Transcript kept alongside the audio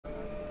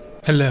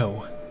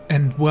Hello,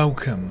 and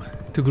welcome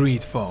to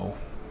GreedFall.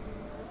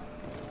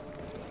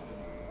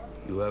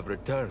 You have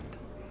returned.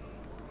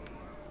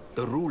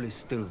 The rule is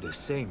still the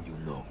same, you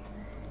know.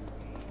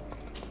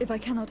 If I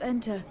cannot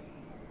enter,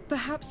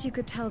 perhaps you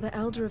could tell the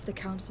Elder of the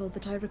Council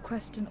that I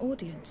request an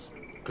audience.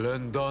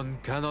 Glendon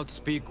cannot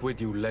speak with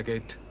you,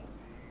 Legate.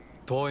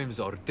 Times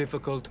are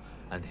difficult,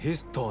 and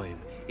his time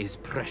is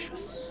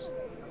precious.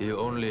 He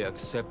only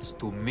accepts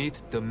to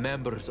meet the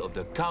members of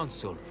the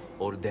Council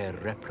or their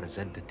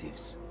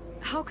representatives.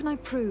 How can I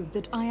prove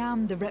that I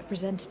am the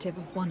representative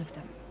of one of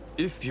them?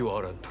 If you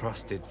are a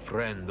trusted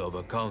friend of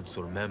a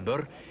Council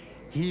member,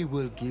 he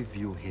will give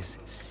you his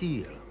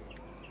seal,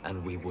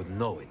 and we would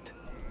know it.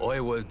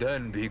 I will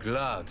then be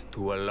glad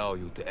to allow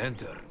you to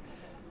enter.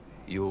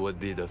 You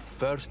would be the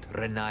first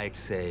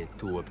Renaigse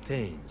to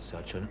obtain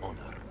such an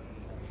honor.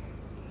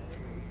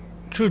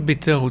 Truth be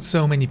told,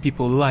 so many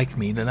people like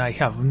me that I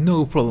have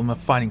no problem of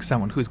finding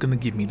someone who's gonna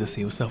give me the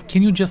seal, so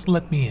can you just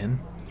let me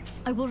in?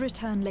 I will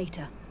return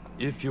later.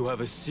 If you have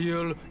a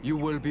seal, you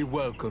will be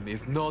welcome.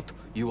 If not,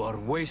 you are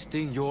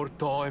wasting your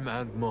time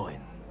and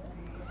mine.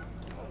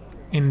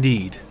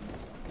 Indeed.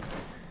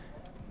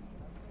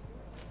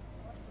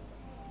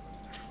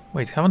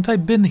 Wait, haven't I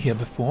been here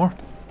before?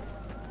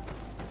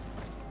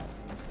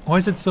 Why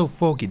is it so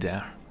foggy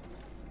there?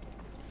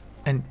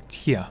 And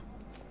here.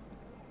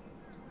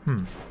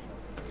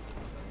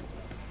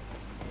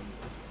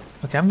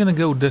 Okay, I'm gonna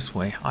go this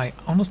way. I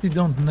honestly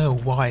don't know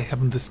why I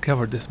haven't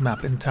discovered this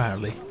map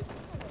entirely.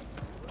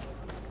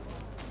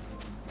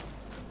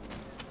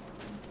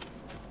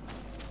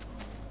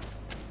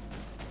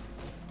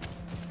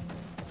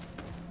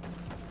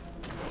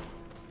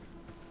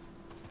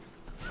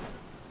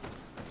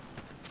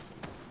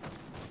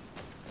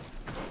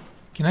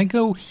 Can I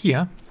go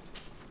here?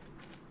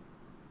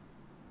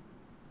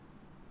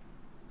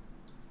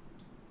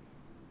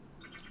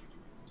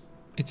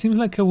 It seems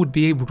like I would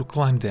be able to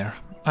climb there.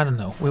 I don't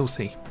know, we'll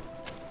see.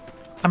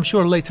 I'm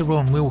sure later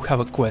on we'll have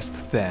a quest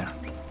there.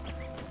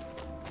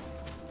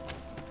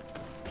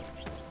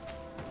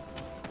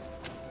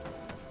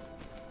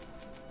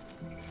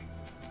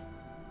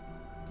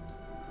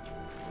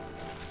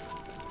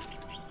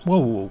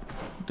 Whoa,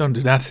 don't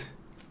do that.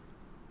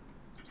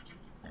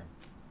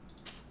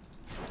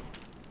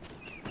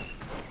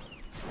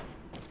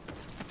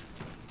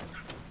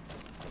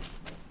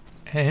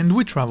 And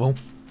we travel.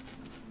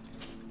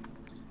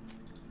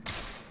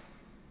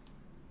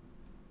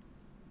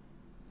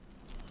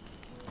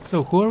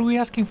 So, who are we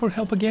asking for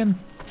help again?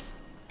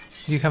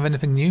 Do you have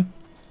anything new?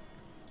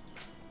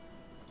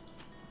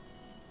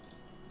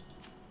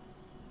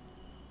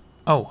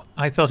 Oh,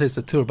 I thought it's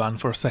a turban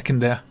for a second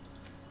there.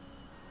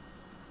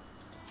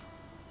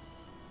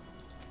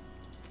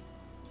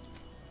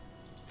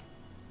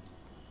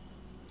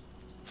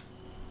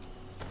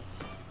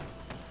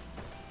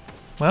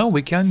 Well,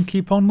 we can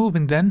keep on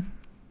moving then.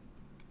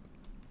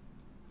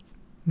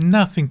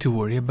 Nothing to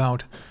worry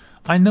about.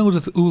 I know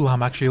that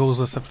Ulam actually owes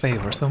us a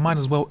favor, so might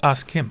as well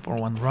ask him for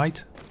one,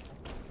 right?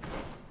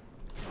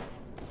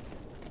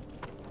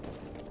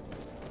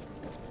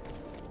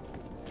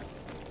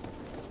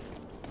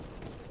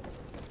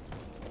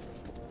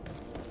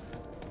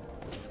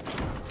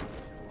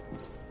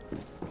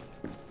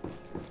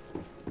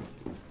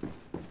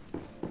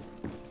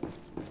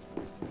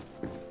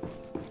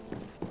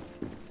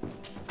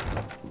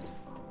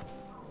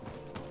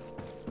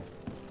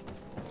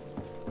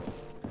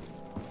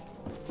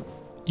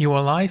 You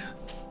alive?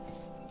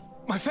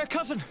 My fair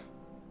cousin!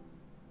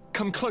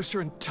 Come closer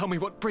and tell me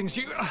what brings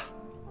you...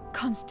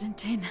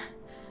 Constantine,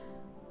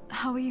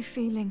 how are you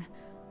feeling?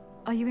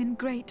 Are you in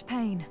great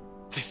pain?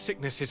 This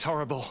sickness is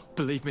horrible,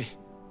 believe me.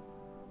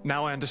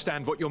 Now I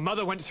understand what your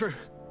mother went through.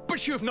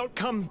 But you have not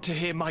come to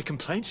hear my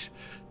complaints.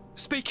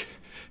 Speak,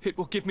 it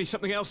will give me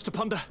something else to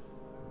ponder.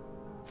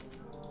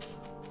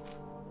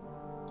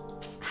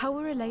 How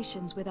are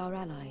relations with our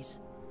allies?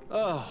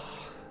 Oh,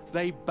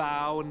 they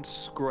bow and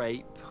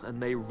scrape, and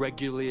they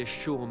regularly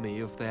assure me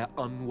of their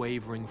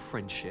unwavering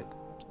friendship,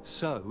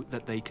 so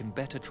that they can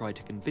better try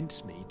to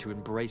convince me to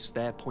embrace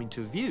their point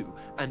of view,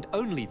 and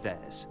only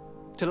theirs.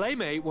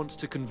 Teleme wants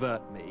to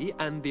convert me,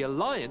 and the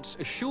Alliance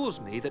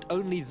assures me that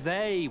only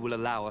they will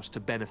allow us to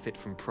benefit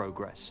from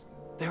progress.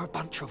 They're a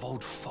bunch of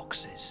old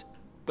foxes,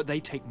 but they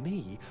take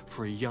me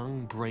for a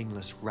young,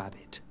 brainless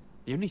rabbit.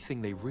 The only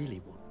thing they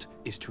really want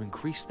is to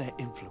increase their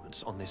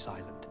influence on this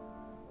island,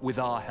 with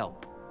our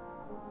help.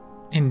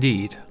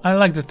 Indeed. I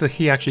like that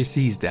he actually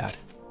sees that.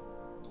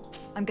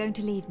 I'm going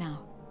to leave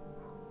now.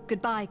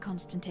 Goodbye,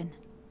 Constantine.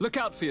 Look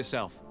out for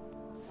yourself.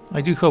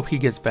 I do hope he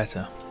gets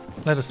better.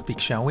 Let us speak,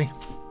 shall we?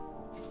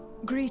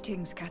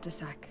 Greetings,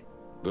 Katasak.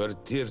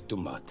 Bertir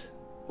Tumat,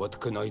 what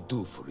can I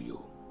do for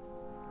you?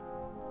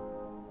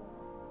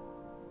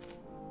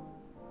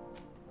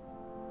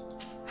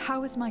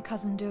 How is my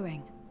cousin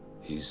doing?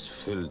 He's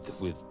filled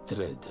with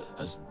dread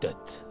as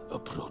death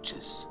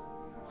approaches.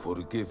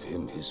 Forgive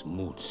him his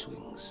mood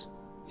swings.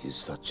 He's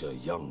such a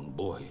young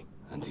boy,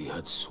 and he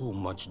had so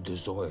much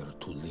desire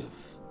to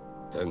live.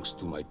 Thanks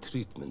to my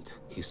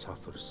treatment, he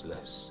suffers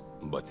less.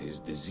 But his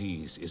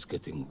disease is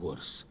getting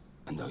worse,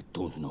 and I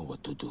don't know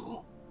what to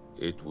do.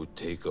 It would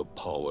take a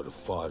power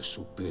far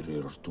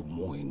superior to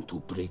mine to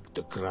break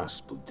the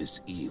grasp of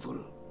this evil.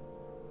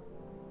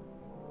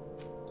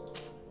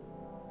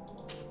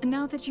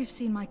 Now that you've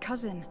seen my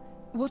cousin,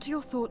 what are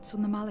your thoughts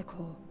on the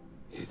Malachor?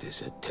 It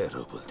is a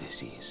terrible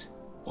disease.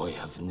 I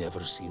have never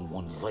seen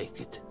one like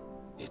it.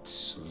 It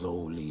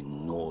slowly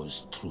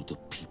gnaws through the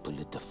people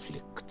it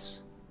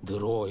afflicts.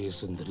 Their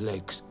eyes and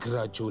legs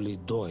gradually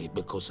die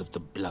because of the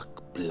black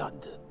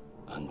blood.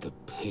 And the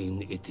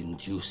pain it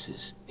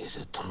induces is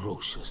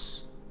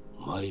atrocious.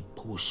 My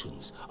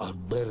potions are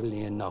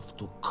barely enough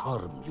to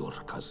calm your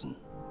cousin.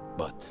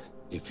 But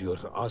if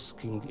you're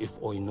asking if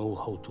I know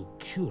how to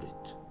cure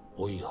it,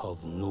 I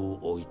have no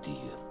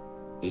idea.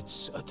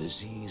 It's a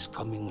disease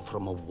coming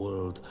from a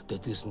world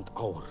that isn't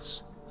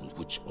ours, and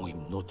which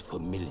I'm not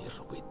familiar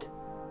with.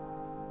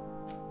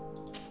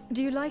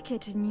 Do you like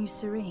it in New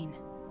Serene?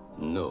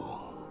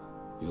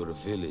 No. Your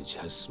village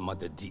has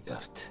smothered the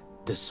earth.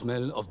 The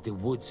smell of the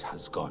woods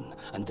has gone,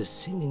 and the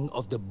singing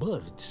of the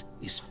birds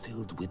is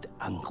filled with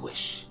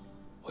anguish.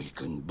 I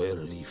can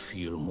barely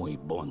feel my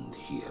bond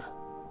here.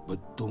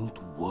 But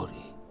don't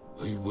worry.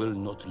 I will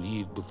not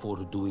leave before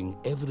doing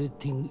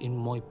everything in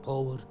my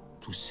power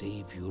to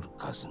save your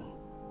cousin.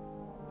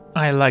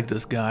 I like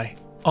this guy.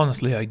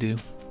 Honestly, I do.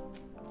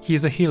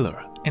 He's a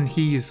healer, and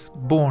he's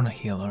born a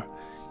healer.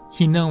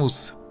 He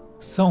knows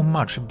so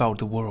much about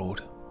the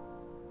world.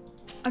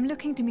 I'm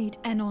looking to meet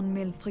Enon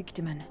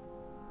Milfrictiman.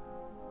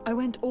 I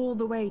went all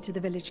the way to the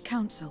village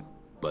council.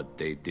 But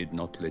they did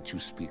not let you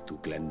speak to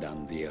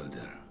Glendan the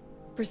Elder.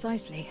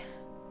 Precisely.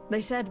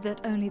 They said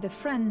that only the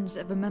friends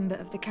of a member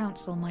of the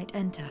council might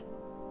enter.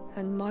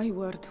 And my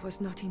word was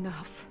not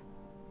enough.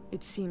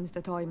 It seems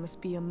that I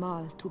must be a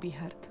Mal to be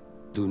heard.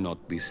 Do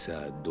not be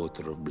sad,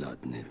 daughter of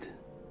Bloodnid.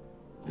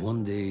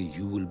 One day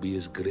you will be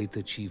as great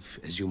a chief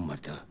as your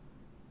mother.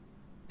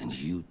 And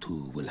you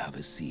too will have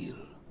a seal.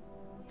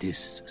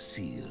 This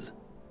seal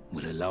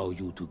will allow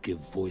you to give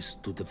voice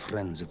to the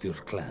friends of your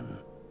clan,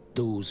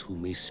 those who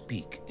may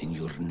speak in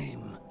your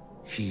name.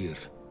 Here,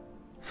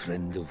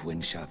 friend of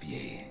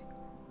Wenxavier,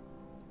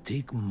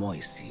 take my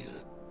seal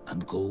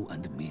and go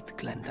and meet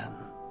Glendan.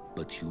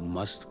 But you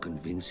must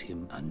convince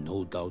him and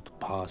no doubt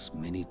pass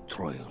many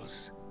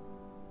trials.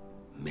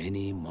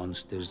 Many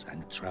monsters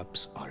and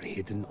traps are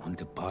hidden on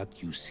the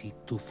path you seek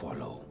to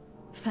follow.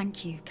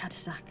 Thank you,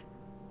 Katasak.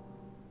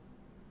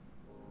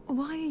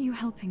 Why are you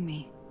helping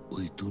me?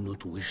 I do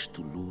not wish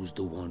to lose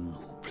the one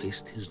who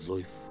placed his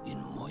life in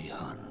my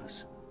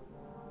hands.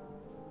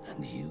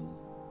 And you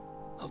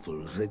have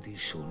already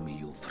shown me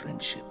your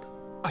friendship.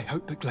 I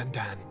hope that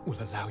Glendan will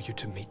allow you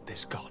to meet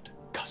this god,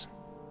 cousin.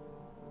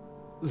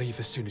 Leave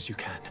as soon as you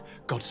can.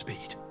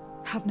 Godspeed.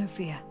 Have no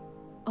fear.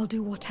 I'll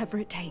do whatever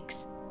it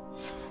takes.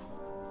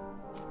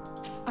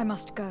 I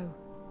must go.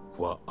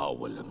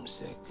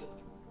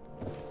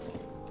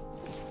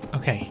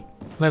 Okay,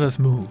 let us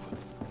move.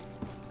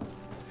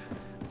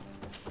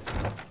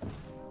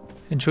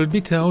 And truth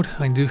be told,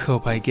 I do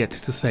hope I get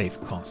to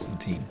save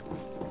Constantine.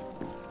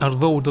 Out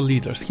of all the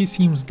leaders, he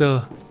seems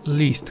the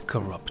least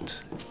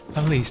corrupt,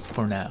 at least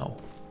for now.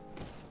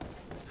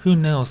 Who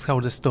knows how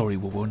the story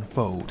will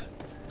unfold.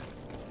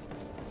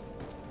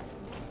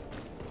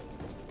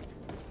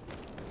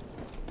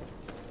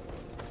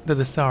 The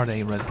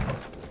Sardet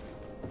residence.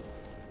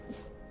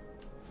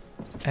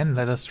 And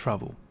let us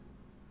travel.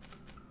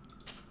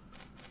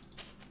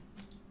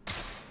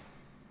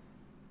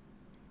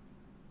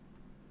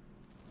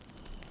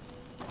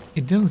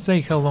 It didn't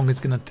say how long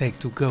it's gonna take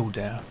to go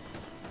there.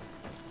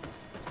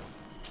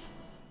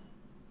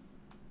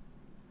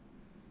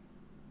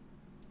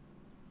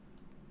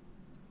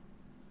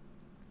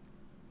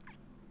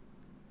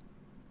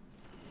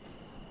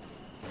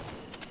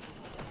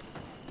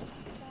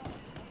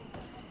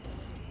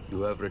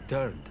 You have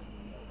returned.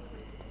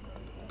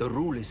 The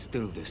rule is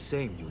still the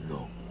same, you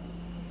know.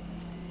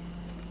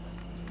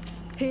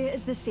 Here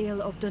is the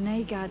seal of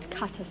Donegad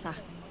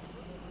Katasak,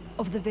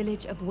 of the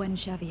village of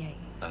Wenxavier.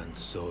 And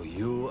so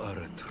you are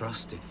a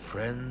trusted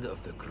friend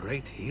of the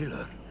great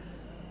healer.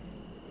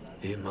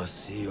 He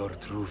must see your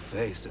true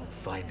face and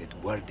find it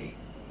worthy.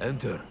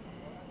 Enter.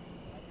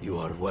 You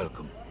are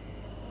welcome.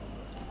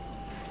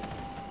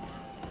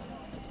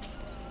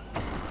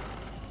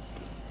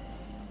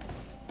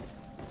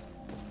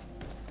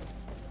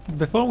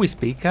 Before we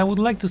speak, I would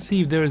like to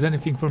see if there is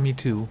anything for me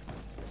to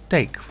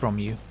take from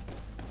you.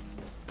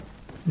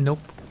 Nope.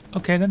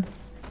 Okay then.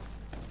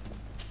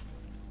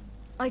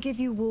 I give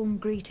you warm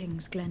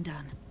greetings,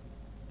 Glendan.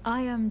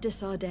 I am de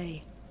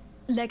Sardet,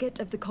 legate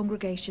of the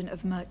Congregation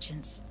of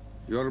Merchants.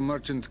 Your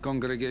merchant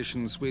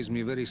congregation sways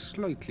me very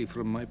slightly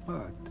from my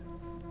path.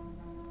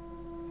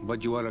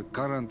 But you are a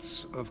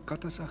current of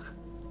Katasak.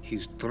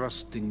 His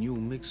trust in you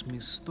makes me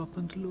stop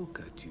and look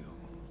at you.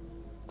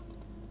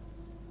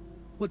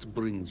 What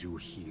brings you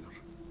here?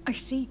 I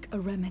seek a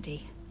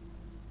remedy.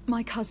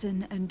 My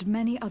cousin and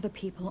many other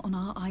people on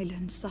our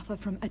island suffer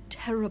from a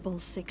terrible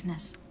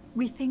sickness.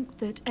 We think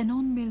that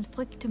Enon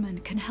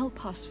Milfrictiman can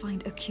help us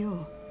find a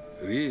cure.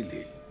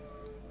 Really?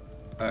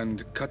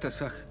 And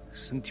Katasach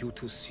sent you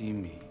to see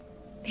me.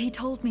 He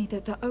told me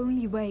that the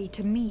only way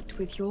to meet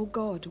with your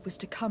god was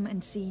to come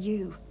and see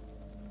you.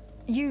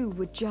 You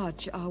would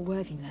judge our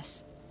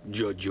worthiness.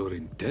 Judge your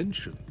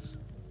intentions?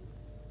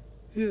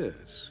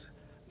 Yes,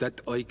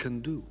 that I can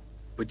do.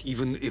 But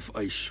even if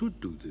I should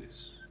do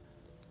this,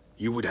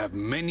 you would have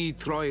many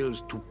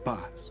trials to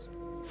pass.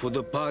 For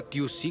the path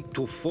you seek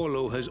to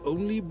follow has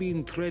only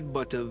been tread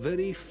but a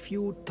very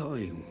few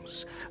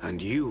times,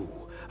 and you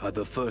are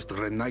the first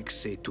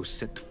Renaigse to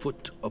set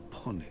foot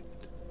upon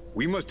it.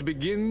 We must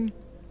begin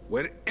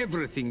where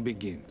everything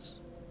begins.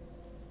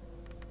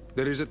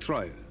 There is a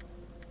trial.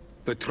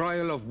 The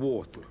trial of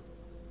water.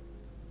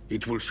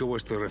 It will show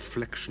us the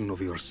reflection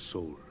of your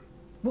soul.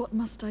 What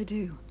must I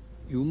do?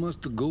 You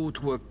must go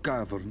to a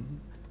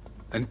cavern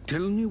and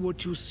tell me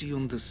what you see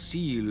on the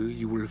seal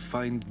you will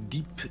find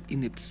deep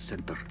in its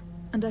center.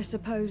 And I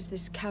suppose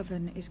this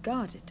cavern is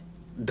guarded?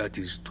 That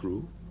is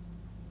true.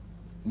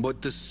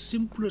 But the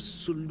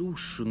simplest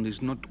solution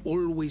is not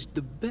always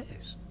the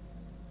best.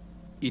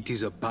 It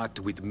is a path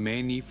with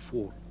many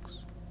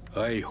forks.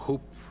 I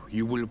hope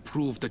you will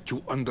prove that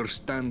you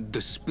understand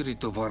the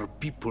spirit of our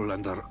people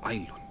and our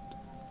island.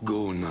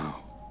 Go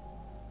now.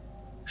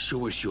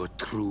 Show us your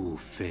true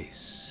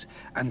face,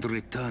 and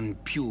return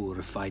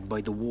purified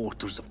by the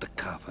waters of the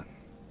cavern.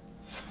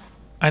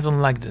 I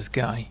don't like this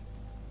guy.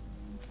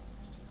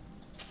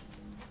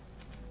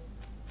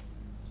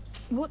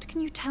 What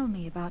can you tell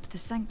me about the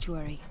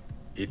sanctuary?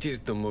 It is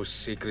the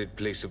most sacred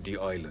place of the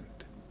island.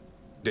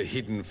 The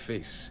hidden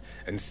face,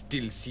 and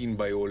still seen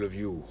by all of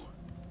you.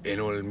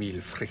 Enol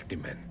mil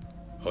frictimen.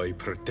 I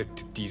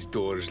protected these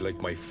doors like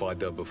my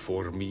father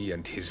before me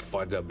and his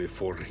father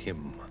before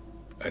him.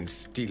 And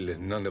still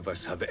none of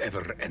us have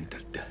ever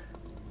entered.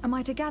 Am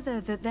I to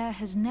gather that there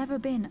has never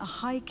been a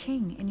High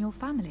King in your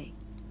family?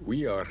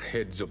 We are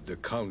heads of the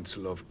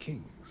Council of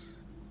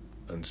Kings.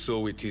 And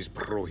so it is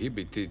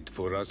prohibited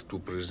for us to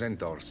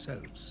present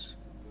ourselves.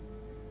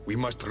 We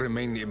must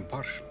remain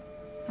impartial.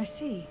 I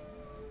see.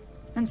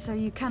 And so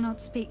you cannot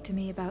speak to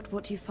me about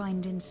what you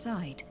find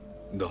inside?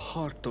 The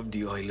heart of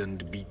the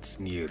island beats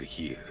near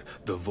here,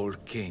 the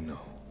volcano.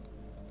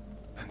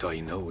 And I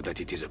know that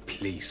it is a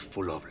place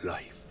full of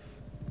life.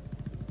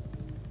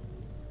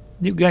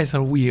 You guys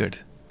are weird.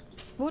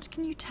 What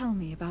can you tell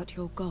me about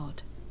your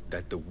god?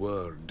 That the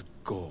word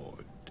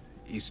God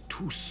is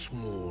too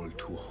small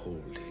to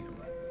hold him.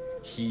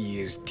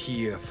 He is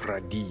Tir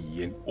Fradi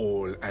in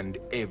all and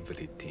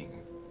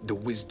everything. The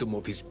wisdom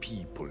of his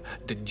people,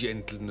 the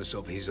gentleness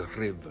of his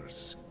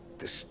rivers,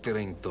 the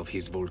strength of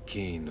his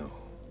volcano.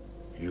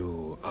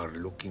 You are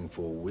looking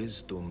for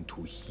wisdom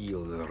to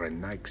heal the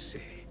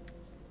Renaigse,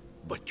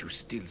 but you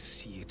still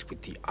see it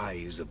with the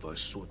eyes of a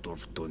sort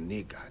of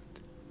Donegat.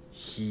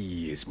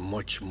 He is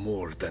much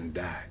more than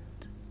that.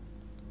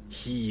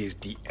 He is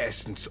the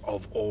essence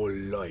of all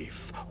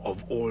life,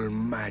 of all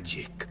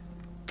magic,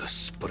 the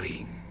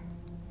spring.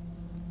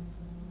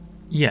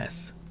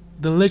 Yes,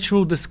 the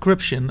literal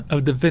description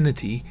of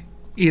divinity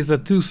is a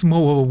too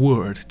small of a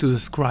word to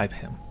describe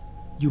him.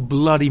 You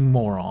bloody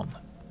moron.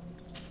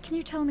 Can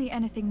you tell me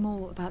anything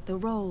more about the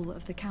role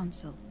of the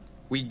council?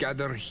 We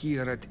gather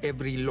here at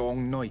every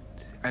long night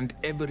and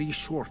every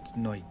short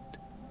night.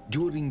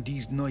 During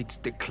these nights,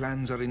 the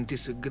clans are in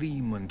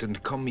disagreement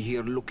and come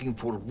here looking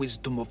for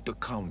wisdom of the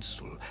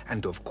council,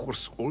 and of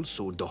course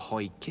also the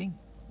High King.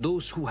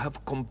 Those who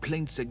have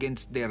complaints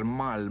against their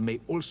Mal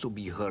may also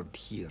be heard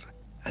here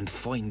and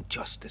find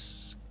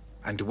justice.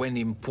 And when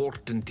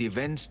important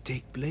events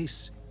take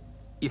place,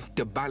 if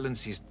the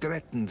balance is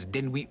threatened,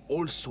 then we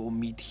also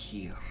meet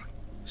here,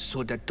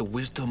 so that the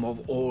wisdom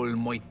of all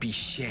might be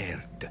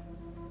shared,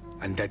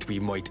 and that we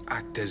might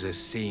act as a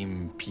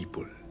same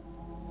people.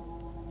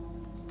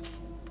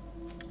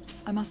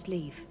 I must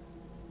leave.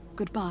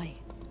 Goodbye.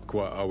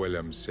 Qua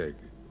awelem seg.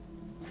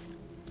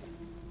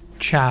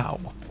 Ciao.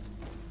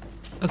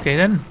 Okay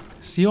then,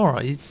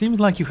 Siora, it seems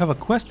like you have a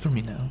quest for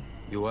me now.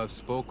 You have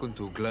spoken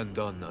to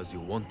Glendon as you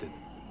wanted.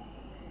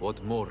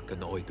 What more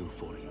can I do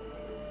for you?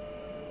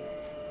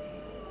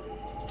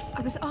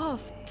 I was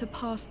asked to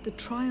pass the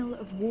trial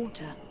of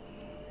water.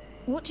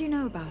 What do you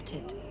know about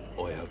it?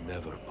 I have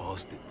never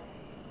passed it.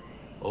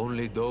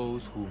 Only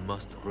those who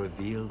must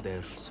reveal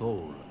their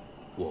soul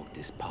walk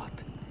this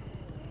path.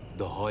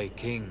 The High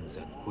Kings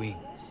and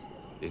Queens.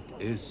 It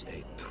is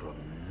a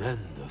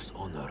tremendous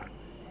honor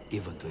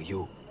given to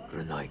you,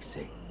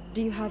 Renaigse.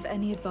 Do you have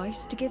any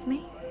advice to give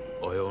me?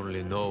 I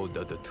only know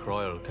that the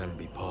trial can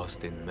be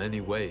passed in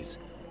many ways,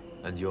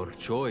 and your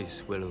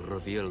choice will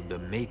reveal the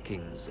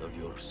makings of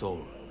your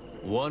soul.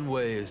 One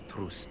way is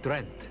through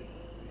strength,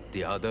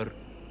 the other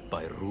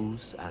by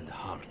ruse and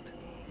heart.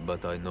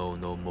 But I know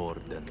no more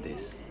than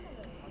this.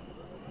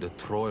 The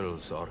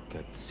trials are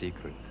kept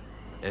secret.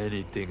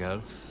 Anything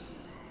else?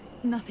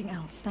 Nothing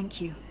else, thank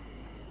you.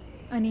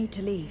 I need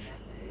to leave.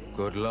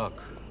 Good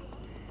luck.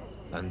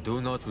 And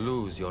do not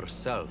lose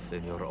yourself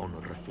in your own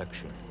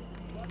reflection.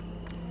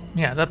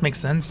 Yeah, that makes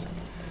sense.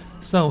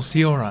 So,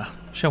 Siora,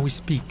 shall we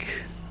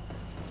speak?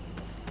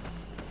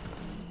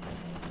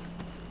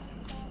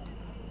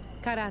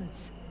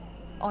 Karantz,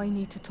 I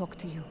need to talk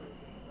to you.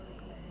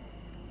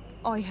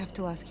 I have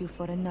to ask you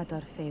for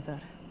another favor.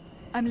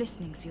 I'm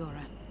listening,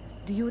 Siora.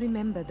 Do you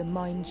remember the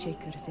mine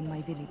shakers in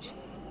my village?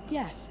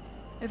 Yes.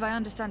 If I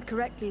understand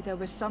correctly, there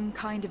was some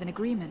kind of an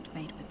agreement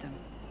made with them.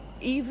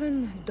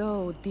 Even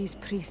though these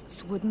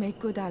priests would make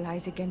good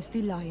allies against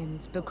the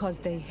Lions because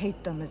they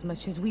hate them as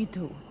much as we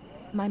do,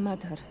 my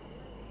mother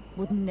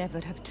would never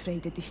have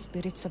traded the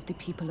spirits of the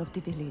people of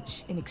the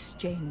village in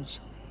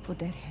exchange for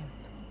their help.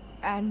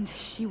 And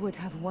she would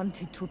have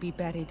wanted to be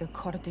buried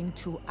according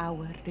to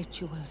our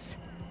rituals.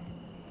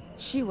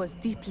 She was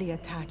deeply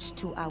attached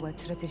to our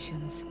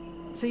traditions.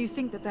 So you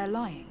think that they're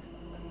lying?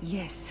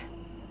 Yes.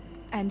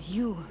 And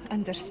you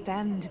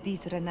understand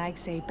these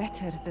Renaigse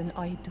better than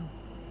I do.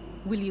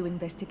 Will you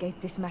investigate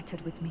this matter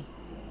with me?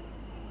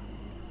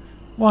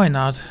 Why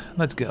not?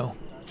 Let's go.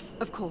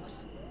 Of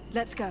course.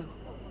 Let's go.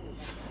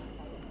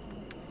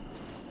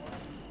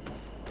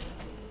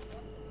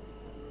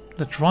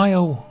 The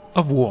Trial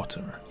of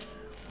Water.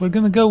 We're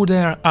gonna go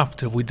there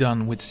after we're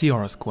done with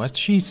Siora's quest.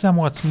 She's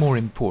somewhat more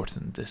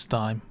important this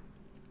time.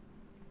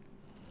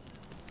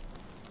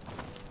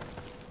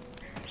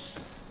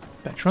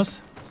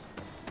 Petros?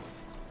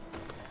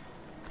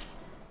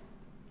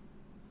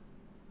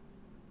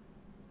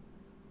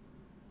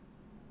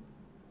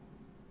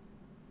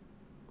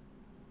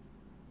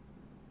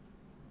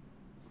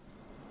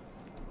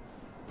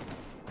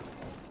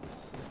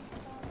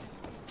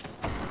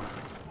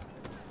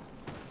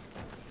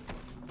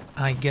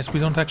 I guess we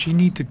don't actually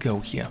need to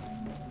go here.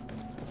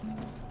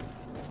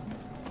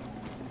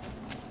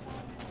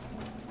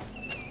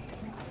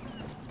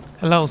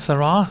 Hello,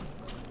 Sarah.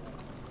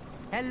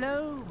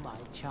 Hello, my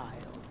child.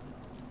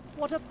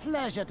 What a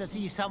pleasure to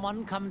see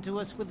someone come to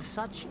us with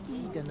such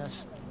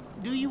eagerness.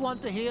 Do you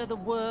want to hear the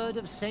word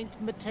of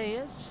Saint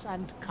Matthias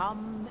and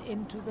come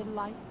into the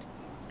light?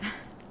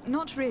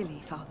 Not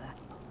really, Father.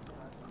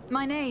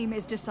 My name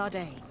is de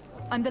Sardet.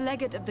 I'm the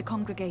legate of the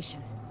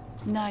congregation.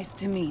 Nice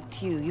to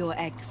meet you, Your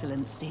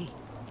Excellency.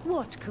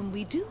 What can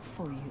we do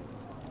for you?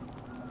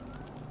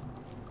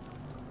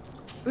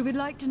 We would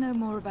like to know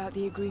more about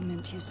the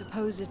agreement you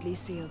supposedly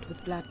sealed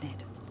with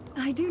Bladnid.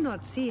 I do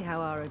not see how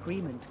our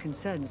agreement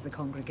concerns the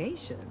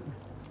congregation.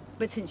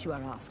 But since you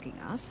are asking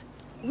us,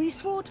 we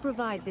swore to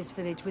provide this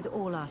village with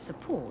all our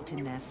support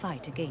in their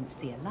fight against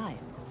the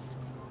Alliance.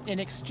 In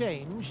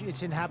exchange,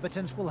 its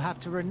inhabitants will have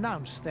to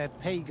renounce their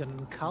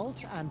pagan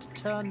cult and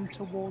turn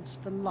towards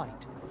the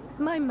light.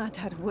 My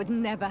mother would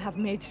never have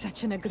made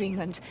such an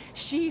agreement.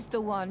 She's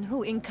the one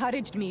who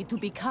encouraged me to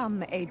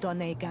become a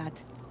Donegad.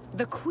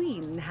 The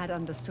Queen had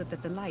understood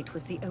that the light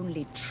was the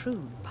only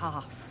true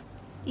path,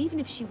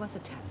 even if she was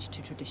attached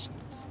to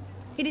traditions.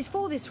 It is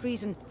for this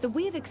reason that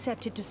we have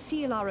accepted to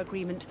seal our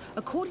agreement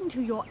according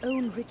to your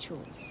own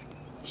rituals.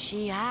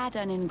 She had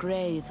an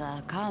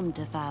engraver come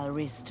to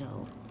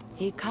Falristel.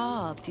 He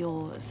carved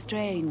your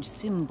strange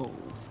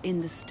symbols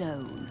in the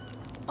stone.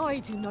 I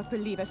do not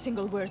believe a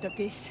single word of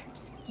this.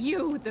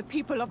 You, the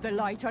people of the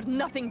light, are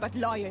nothing but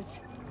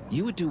liars.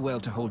 You would do well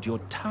to hold your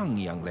tongue,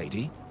 young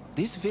lady.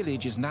 This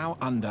village is now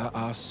under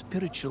our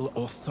spiritual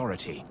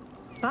authority.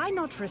 By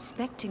not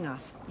respecting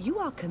us, you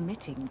are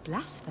committing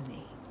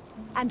blasphemy.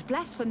 And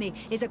blasphemy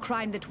is a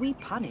crime that we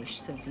punish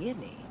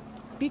severely.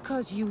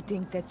 Because you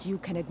think that you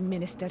can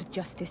administer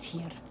justice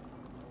here.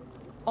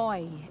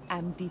 I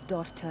am the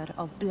daughter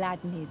of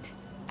Bladnid,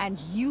 and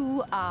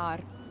you are...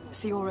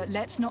 Siora,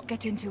 let's not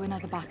get into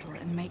another battle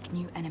and make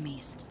new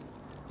enemies.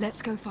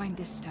 Let's go find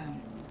this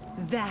stone.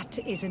 That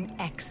is an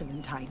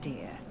excellent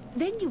idea.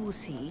 Then you will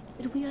see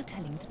that we are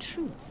telling the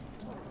truth.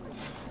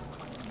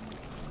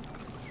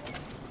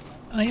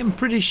 I am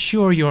pretty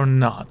sure you're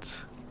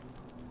not.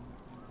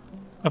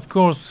 Of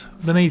course,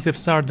 the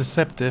natives are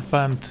deceptive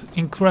and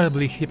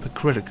incredibly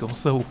hypocritical,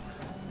 so...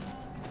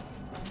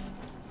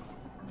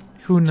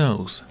 who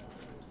knows?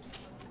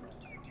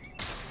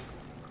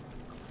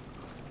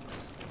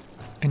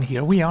 And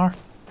here we are.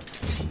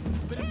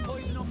 Bit of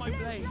poison on my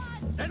blade.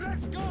 Then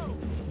let's go!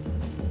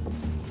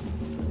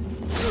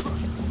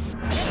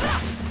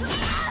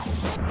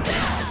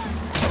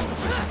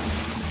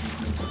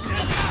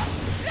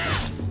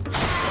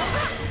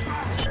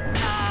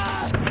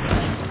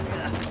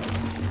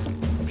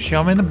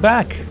 Shove him in the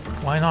back.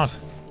 Why not?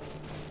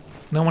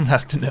 No one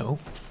has to know.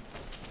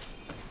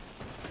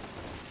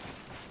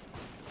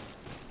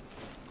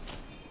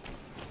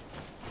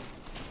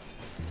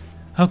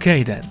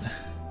 Okay then.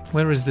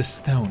 Where is the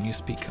stone you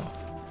speak of?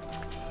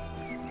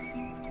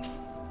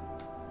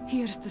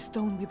 Here's the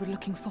stone we were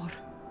looking for.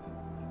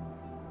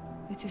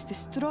 It is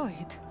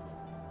destroyed.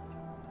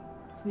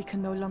 We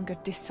can no longer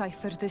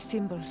decipher the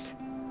symbols.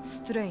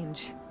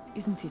 Strange,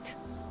 isn't it?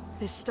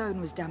 This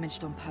stone was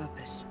damaged on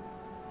purpose.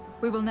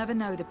 We will never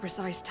know the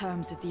precise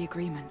terms of the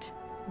agreement.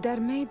 There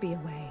may be a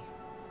way.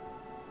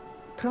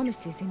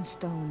 Promises in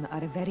stone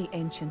are a very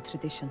ancient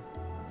tradition.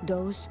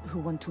 Those who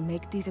want to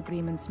make these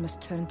agreements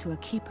must turn to a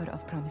keeper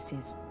of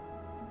promises.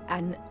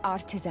 An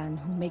artisan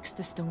who makes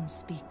the stones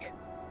speak.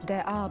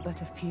 There are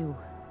but a few.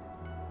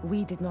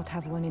 We did not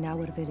have one in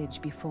our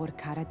village before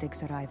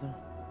Karadek's arrival.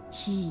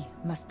 He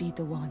must be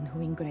the one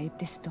who engraved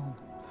this stone.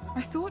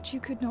 I thought you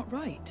could not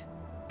write.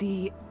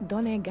 The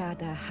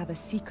Donegada have a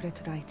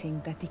secret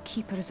writing that the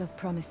Keepers of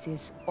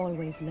Promises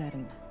always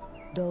learn.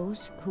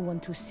 Those who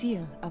want to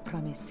seal a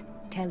promise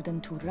tell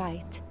them to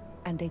write,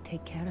 and they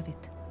take care of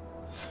it.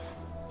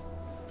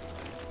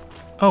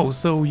 Oh,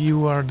 so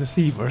you are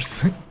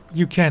deceivers.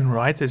 You can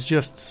write, it's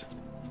just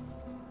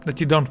that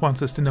you don't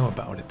want us to know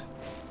about it.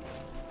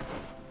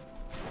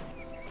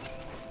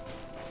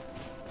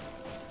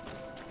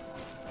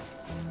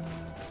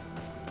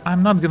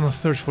 I'm not gonna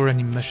search for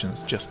any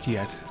missions just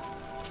yet.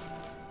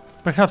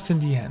 Perhaps in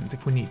the end,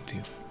 if we need to.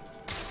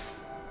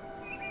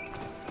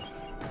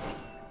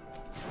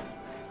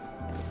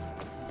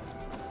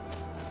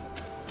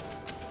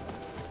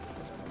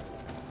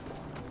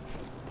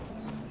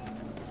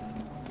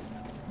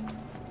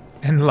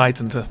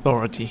 Enlightened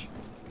authority.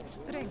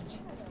 Strange.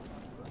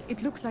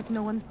 It looks like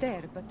no one's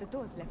there, but the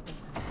door's left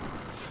open.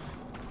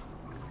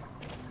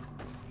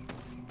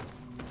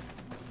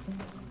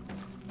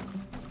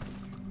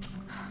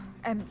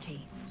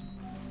 Empty.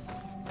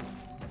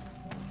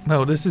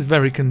 Well, this is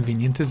very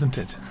convenient, isn't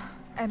it?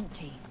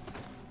 Empty.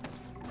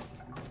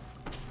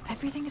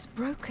 Everything is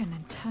broken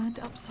and turned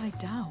upside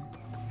down.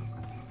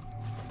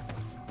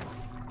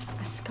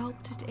 A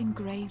sculpted,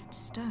 engraved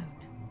stone.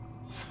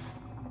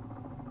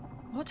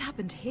 What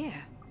happened here?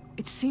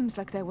 It seems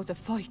like there was a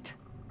fight.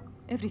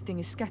 Everything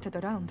is scattered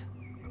around.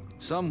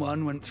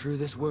 Someone went through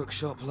this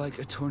workshop like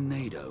a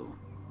tornado.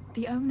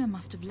 The owner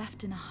must have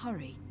left in a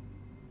hurry,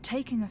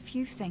 taking a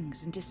few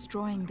things and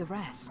destroying the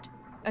rest.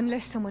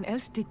 Unless someone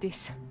else did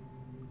this.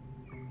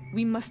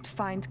 We must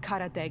find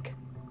Karadeg.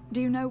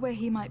 Do you know where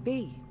he might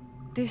be?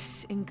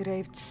 This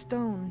engraved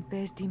stone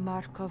bears the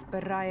mark of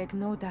Baraeg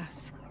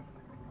Nodas,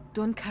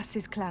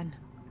 Donkas's clan.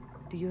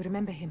 Do you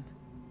remember him?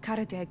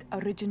 Karadeg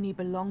originally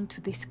belonged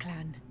to this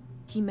clan.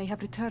 He may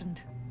have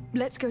returned.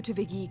 Let's go to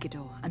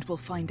Vigigidor and we'll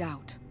find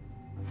out.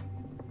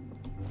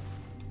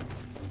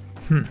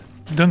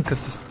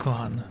 Dunkus'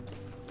 clan.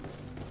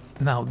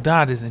 Now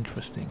that is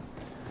interesting.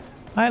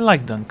 I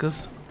like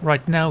Dunkus.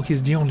 Right now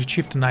he's the only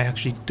chieftain I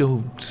actually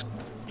don't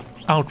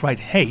outright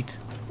hate.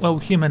 Well,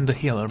 him and the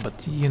healer,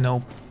 but you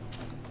know.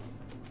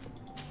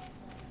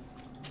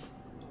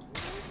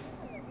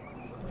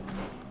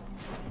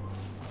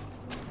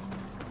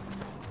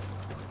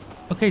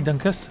 Okay,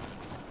 Dunkus.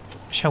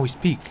 Shall we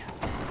speak?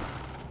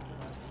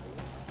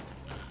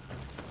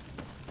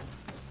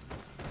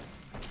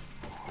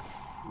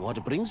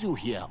 What brings you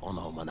here on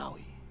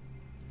Almanawi?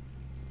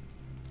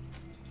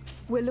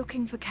 We're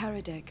looking for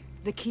Karadeg,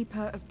 the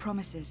Keeper of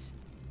Promises.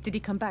 Did he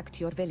come back to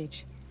your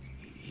village?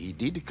 He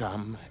did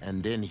come,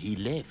 and then he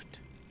left.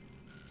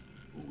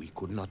 We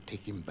could not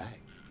take him back.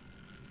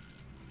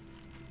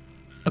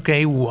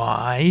 Okay,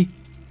 why?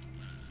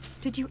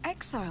 Did you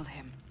exile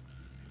him?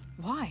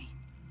 Why?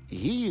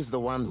 He is the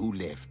one who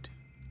left.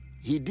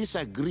 He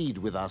disagreed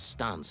with our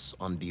stance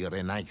on the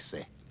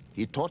Renaigse.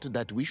 He thought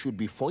that we should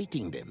be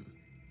fighting them,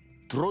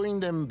 throwing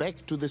them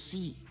back to the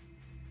sea.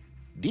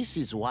 This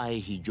is why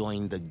he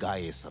joined the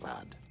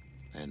Gaesrad.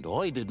 And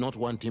I did not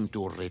want him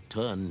to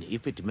return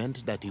if it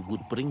meant that he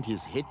would bring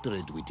his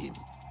hatred with him.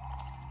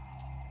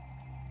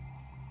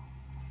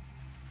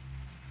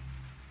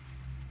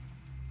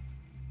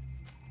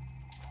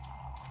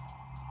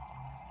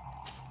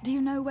 Do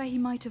you know where he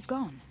might have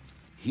gone?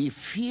 He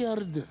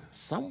feared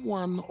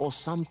someone or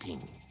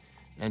something,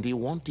 and he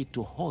wanted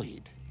to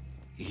hide.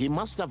 He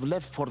must have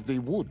left for the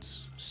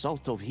woods,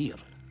 south of here.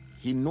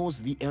 He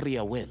knows the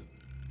area well.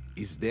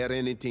 Is there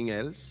anything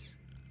else?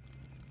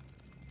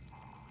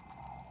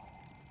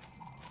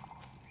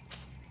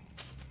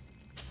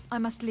 I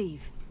must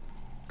leave.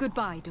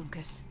 Goodbye,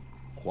 Dunkus.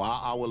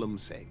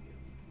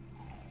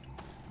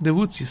 The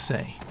woods, you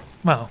say?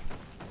 Well,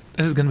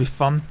 this is gonna be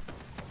fun.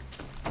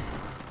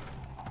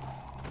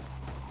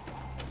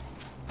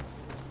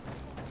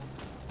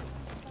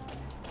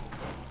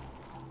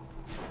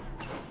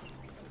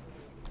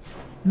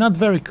 Not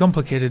very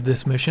complicated,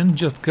 this mission.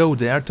 Just go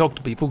there, talk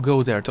to people,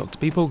 go there, talk to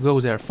people, go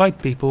there,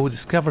 fight people,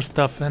 discover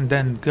stuff, and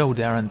then go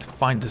there and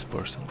find this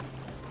person.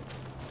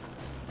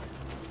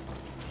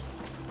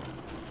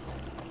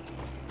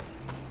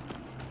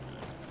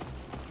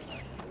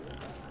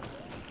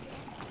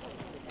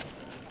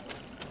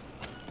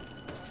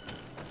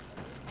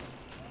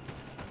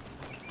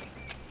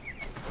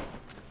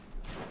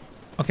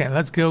 Okay,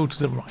 let's go to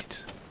the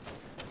right.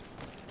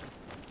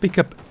 Pick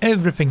up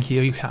everything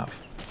here you have.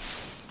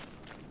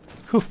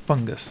 Hoof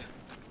fungus.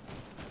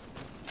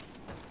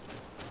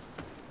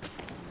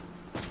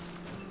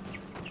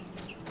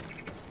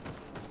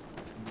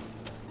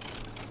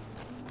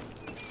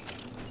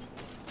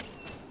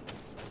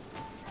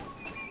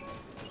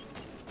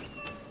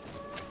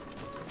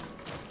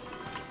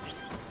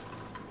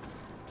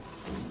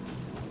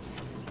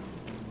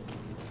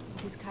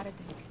 It is Karadeg.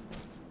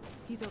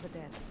 He's over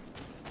there.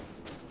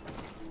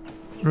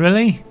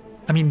 Really?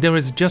 I mean, there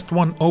is just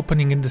one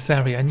opening in this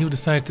area and you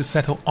decided to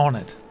settle on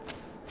it.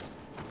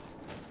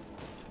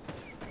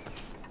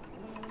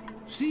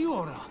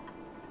 Signora,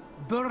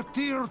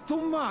 Bertir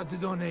Tumad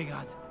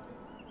Donegad.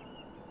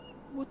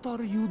 What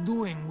are you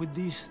doing with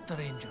these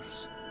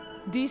strangers?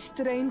 These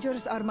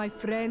strangers are my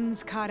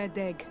friends,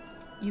 Karadeg.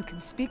 You can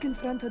speak in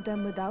front of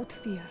them without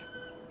fear.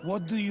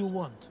 What do you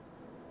want?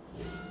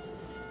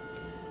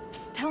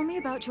 Tell me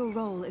about your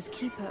role as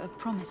Keeper of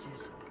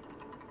Promises.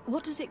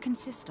 What does it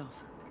consist of?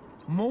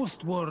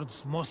 Most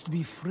words must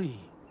be free,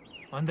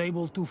 and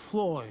able to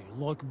fly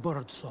like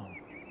birdsong.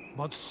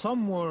 But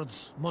some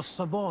words must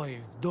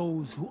survive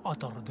those who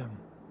utter them.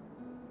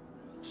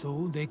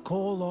 So they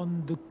call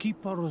on the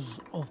Keepers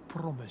of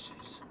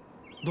Promises.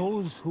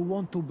 Those who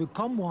want to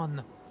become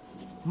one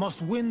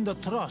must win the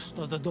trust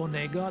of the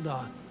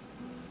Donegada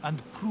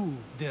and prove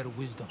their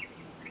wisdom.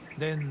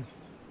 Then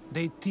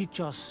they teach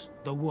us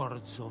the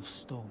words of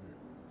stone.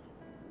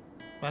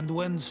 And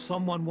when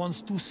someone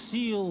wants to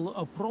seal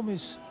a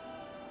promise,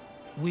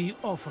 we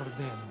offer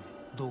them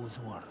those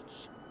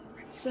words.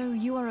 So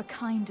you are a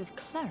kind of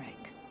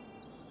cleric?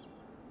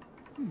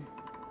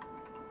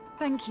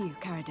 Thank you,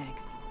 Karadeg.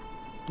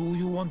 Do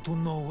you want to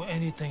know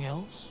anything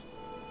else?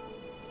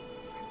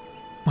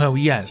 Well,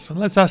 yes.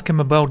 Let's ask him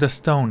about the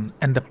stone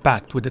and the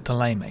pact with the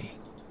Taleme.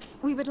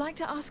 We would like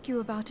to ask you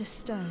about a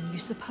stone you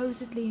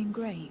supposedly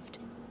engraved.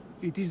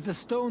 It is the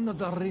stone of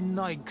the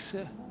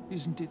Renaigse,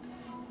 isn't it?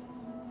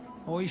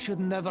 I should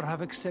never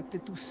have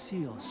accepted to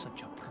seal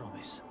such a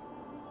promise.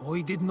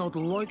 I did not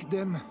like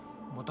them,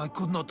 but I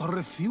could not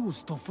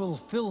refuse to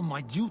fulfill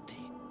my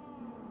duty.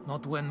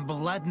 Not when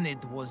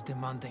Bladnid was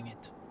demanding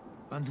it.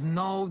 And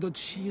now that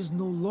she is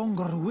no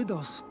longer with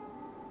us,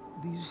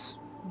 these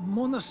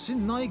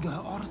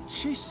Monasinaiga are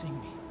chasing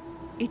me.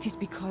 It is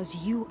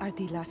because you are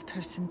the last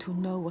person to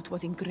know what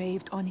was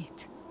engraved on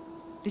it.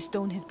 The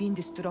stone has been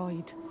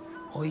destroyed.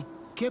 I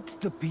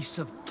kept the piece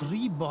of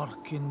tree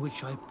bark in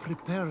which I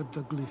prepared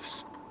the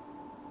glyphs.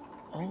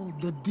 All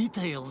the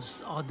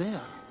details are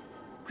there.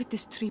 With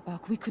this tree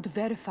bark, we could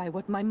verify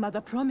what my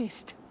mother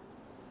promised.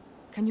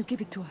 Can you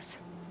give it to us?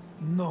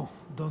 No,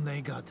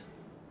 Donegad.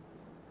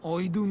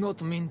 I do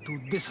not mean to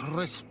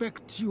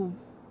disrespect you,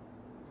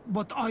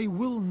 but I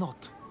will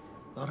not.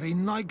 The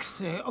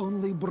Renaigse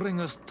only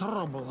bring us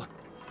trouble,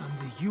 and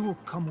you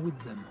come with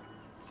them.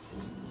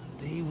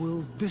 They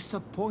will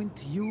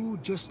disappoint you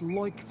just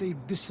like they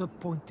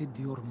disappointed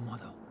your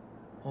mother.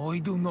 I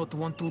do not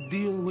want to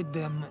deal with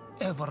them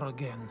ever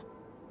again.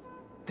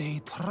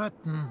 They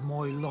threaten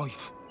my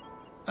life,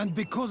 and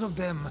because of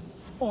them,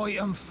 I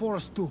am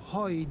forced to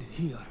hide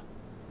here.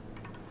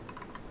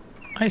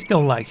 I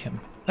still like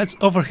him. Let's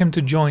offer him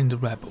to join the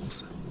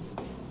rebels.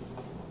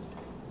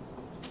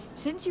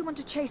 Since you want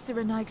to chase the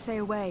Renaigse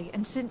away,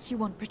 and since you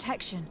want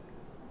protection,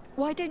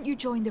 why don't you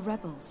join the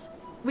rebels?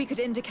 We could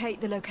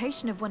indicate the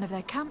location of one of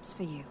their camps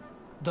for you.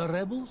 The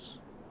rebels?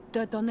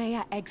 The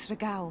Donea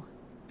Exregao.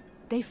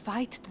 They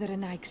fight the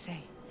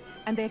Renaigse,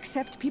 and they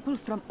accept people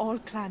from all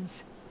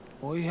clans.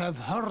 I have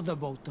heard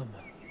about them,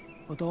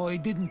 but I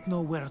didn't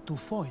know where to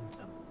find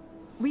them.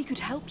 We could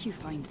help you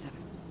find them,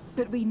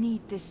 but we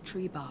need this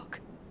tree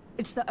bark.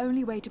 It's the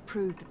only way to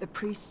prove that the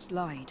priests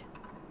lied.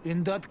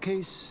 In that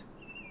case,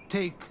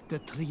 take the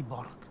tree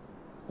bark.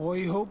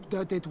 I hope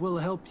that it will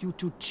help you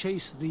to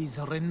chase these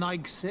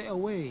Renaigse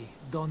away,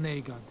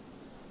 Donegad.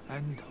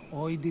 And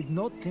I did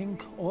not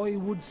think I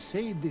would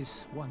say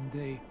this one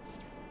day.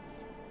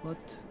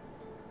 But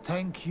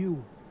thank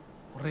you,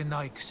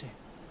 Renaigse.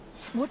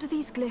 What do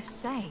these glyphs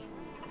say?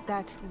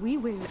 That we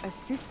will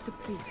assist the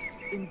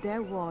priests in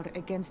their war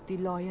against the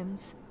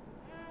lions,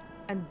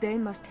 and they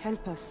must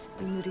help us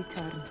in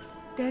return.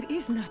 There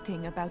is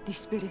nothing about the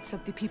spirits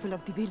of the people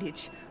of the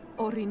village,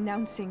 or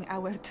renouncing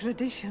our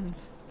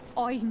traditions.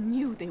 I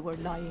knew they were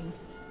lying.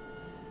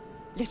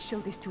 Let's show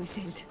this to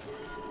Isilde.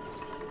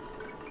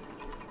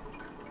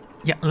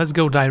 Yeah, let's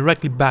go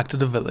directly back to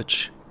the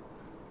village.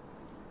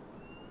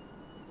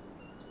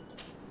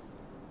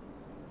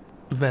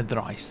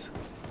 Vedrais.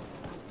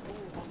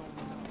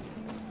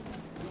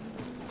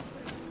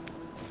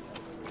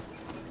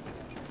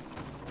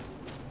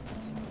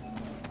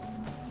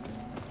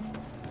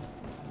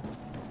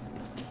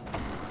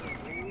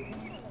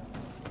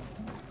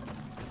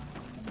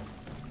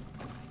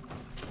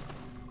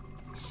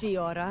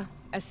 Siora,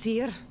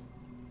 Asir,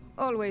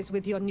 always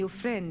with your new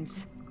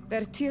friends.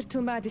 Bertir to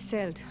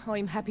Madiseld,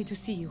 I'm happy to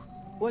see you.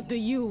 What do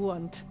you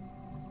want?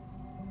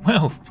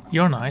 Well,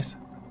 you're nice.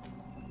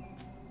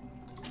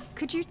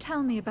 Could you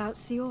tell me about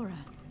Siora?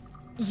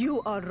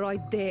 You are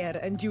right there,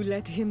 and you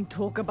let him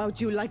talk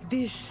about you like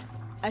this?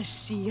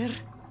 Asir?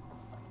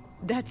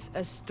 That's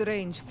a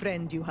strange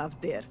friend you have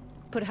there.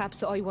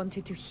 Perhaps I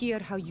wanted to hear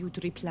how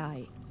you'd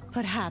reply.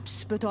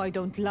 Perhaps, but I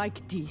don't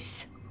like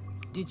this.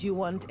 Did you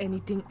want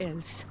anything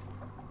else?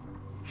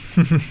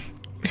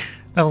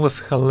 That was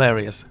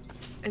hilarious.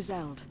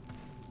 Isilde,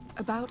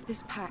 about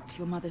this pact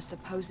your mother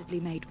supposedly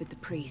made with the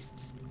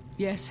priests.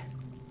 Yes.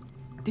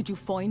 Did you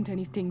find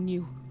anything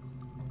new?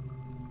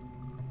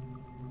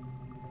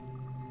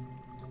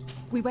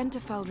 We went to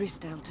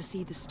Falristel to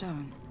see the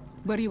stone.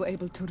 Were you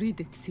able to read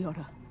it,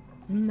 Siora?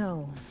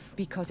 No,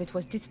 because it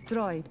was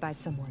destroyed by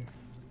someone.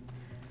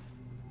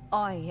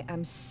 I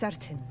am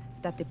certain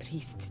that the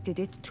priests did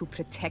it to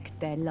protect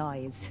their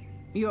lies.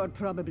 You're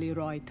probably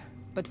right,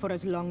 but for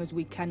as long as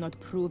we cannot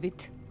prove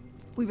it...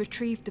 We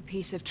retrieved the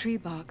piece of tree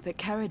bark that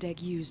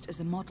Karadeg used as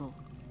a model.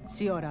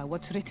 Siora,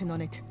 what's written on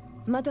it?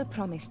 Mother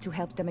promised to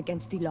help them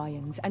against the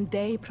lions, and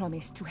they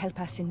promised to help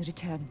us in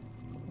return.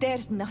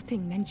 There's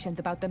nothing mentioned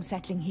about them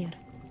settling here.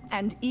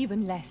 And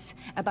even less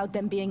about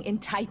them being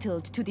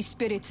entitled to the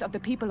spirits of the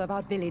people of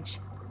our village.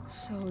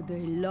 So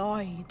they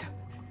lied.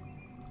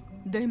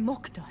 They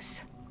mocked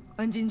us,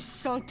 and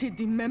insulted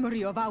the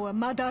memory of our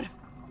mother.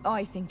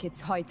 I think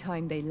it's high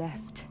time they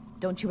left.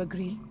 Don't you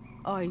agree?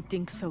 I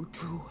think so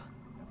too.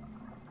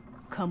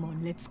 Come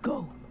on, let's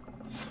go.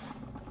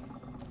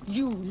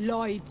 You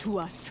lied to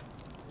us.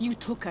 You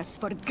took us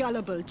for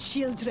gullible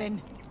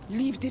children.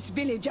 Leave this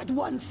village at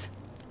once.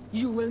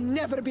 You will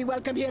never be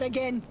welcome here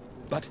again.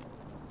 But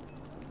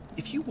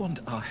if you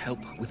want our help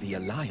with the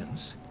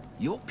Alliance,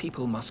 your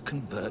people must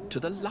convert to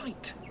the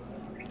light.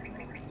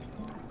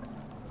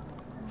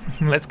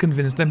 Let's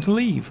convince them to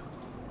leave.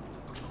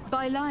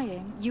 By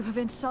lying, you have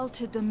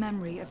insulted the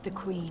memory of the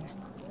Queen.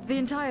 The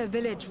entire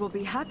village will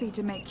be happy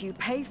to make you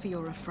pay for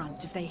your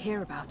affront if they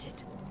hear about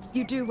it.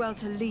 You do well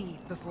to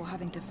leave before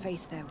having to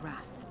face their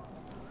wrath.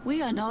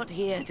 We are not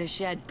here to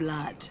shed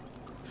blood.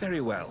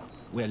 Very well,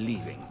 we're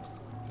leaving.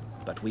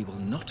 But we will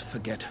not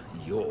forget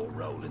your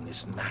role in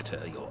this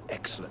matter, Your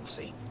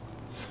Excellency.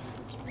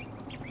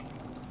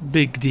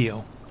 Big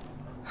deal.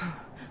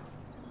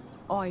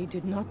 I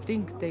did not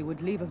think they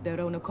would leave of their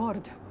own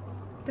accord.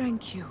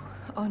 Thank you,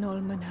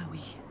 Anol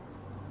Manawi.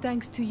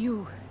 Thanks to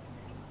you,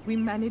 we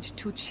managed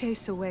to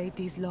chase away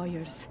these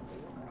lawyers.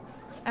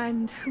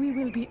 And we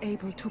will be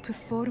able to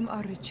perform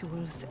our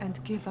rituals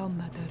and give our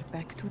mother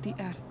back to the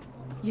earth.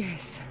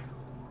 Yes.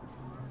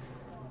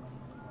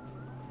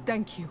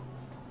 Thank you.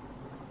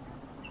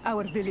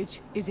 Our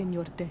village is in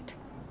your debt.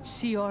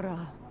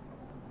 Siora,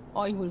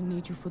 I will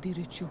need you for the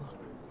ritual.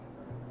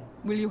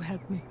 Will you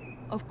help me?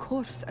 Of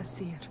course,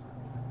 Asir.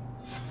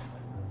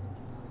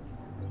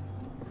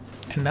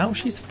 And now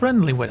she's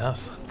friendly with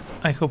us.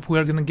 I hope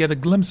we're gonna get a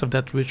glimpse of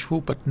that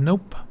ritual, but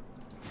nope.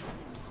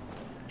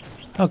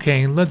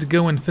 Okay, let's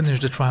go and finish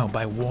the trial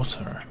by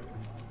water.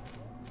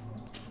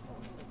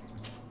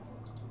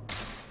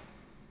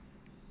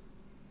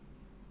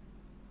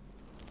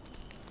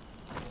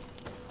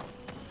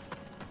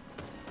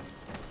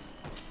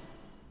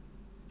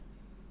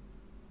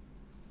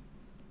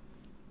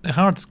 The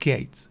Heart's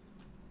Gate.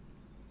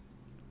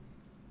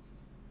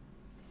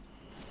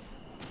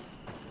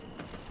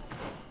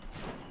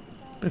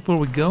 Before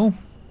we go,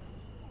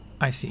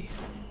 I see.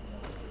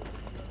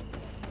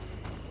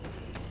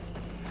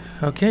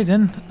 Okay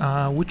then,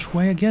 which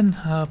way again?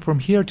 From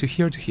here to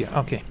here to here,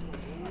 okay.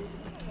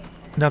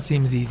 That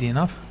seems easy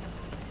enough.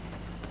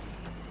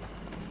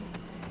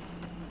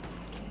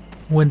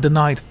 When the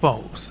night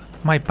falls,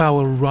 my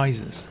power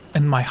rises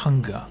and my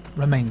hunger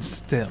remains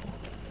still.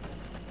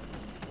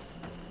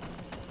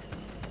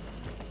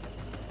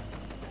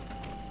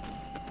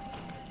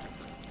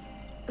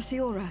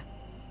 Siora,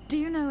 do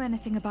you know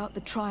anything about the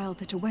trial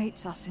that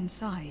awaits us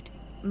inside?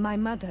 My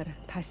mother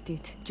passed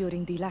it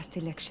during the last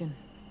election,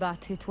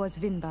 but it was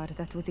Vinbar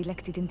that was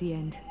elected in the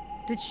end.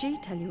 Did she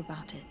tell you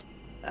about it?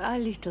 A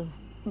little,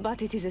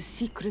 but it is a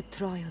secret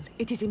trial.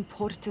 It is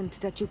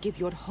important that you give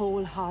your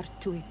whole heart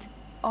to it.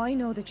 I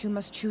know that you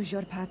must choose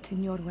your path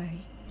in your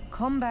way.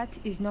 Combat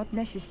is not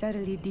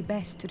necessarily the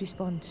best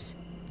response,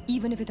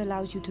 even if it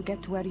allows you to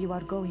get to where you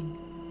are going.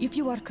 If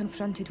you are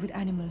confronted with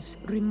animals,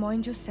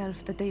 remind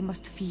yourself that they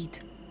must feed,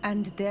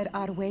 and there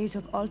are ways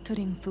of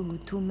altering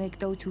food to make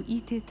those who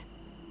eat it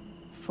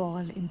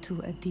fall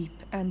into a deep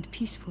and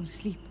peaceful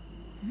sleep.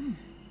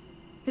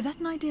 Is that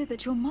an idea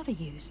that your mother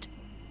used?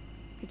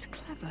 It's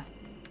clever.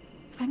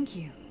 Thank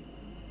you.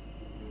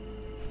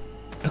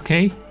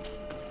 Okay.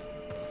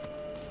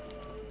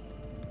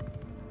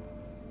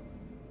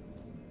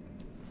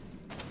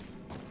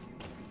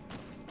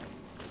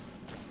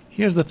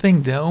 Here's the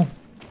thing though,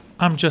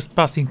 I'm just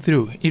passing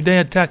through. If they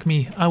attack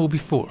me, I will be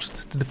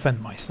forced to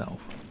defend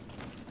myself.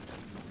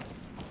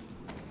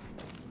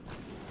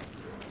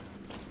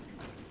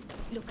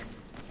 Look,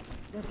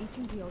 they're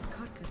eating the old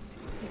carcass.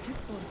 If you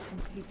poured some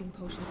sleeping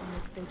potion on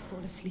it, they'd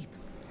fall asleep.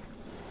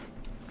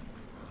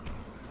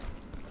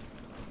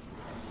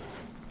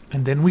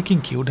 And then we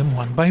can kill them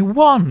one by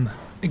one.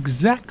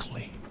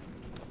 Exactly.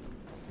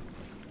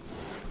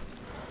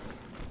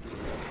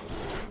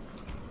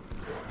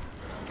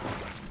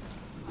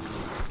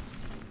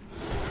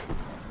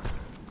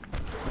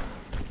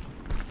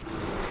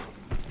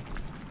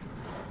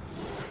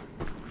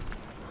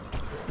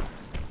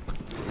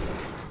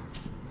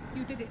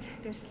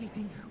 They're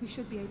sleeping. We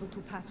should be able to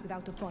pass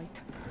without a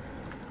fight.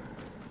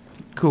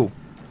 Cool.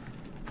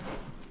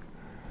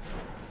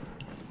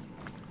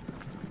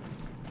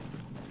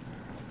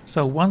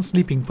 So, one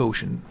sleeping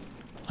potion.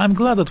 I'm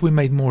glad that we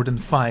made more than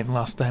 5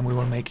 last time we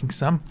were making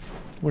some.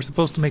 We're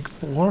supposed to make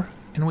 4,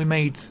 and we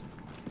made...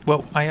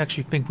 Well, I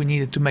actually think we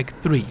needed to make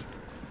 3,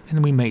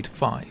 and we made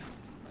 5.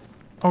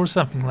 Or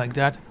something like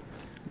that.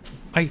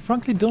 I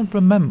frankly don't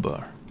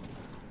remember.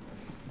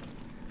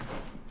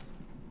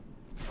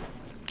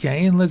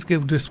 Okay, and let's go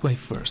this way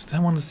first. I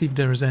want to see if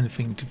there is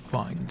anything to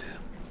find.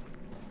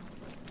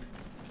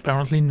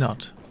 Apparently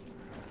not.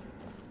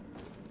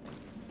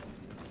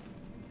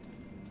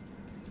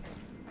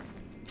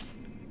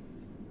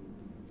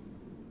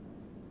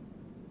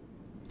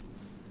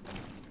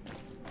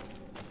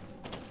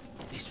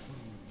 This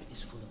room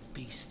is full of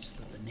beasts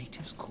that the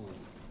natives call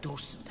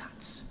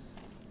dorsitats.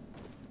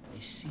 They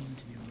seem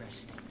to be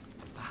resting.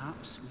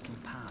 Perhaps we can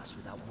pass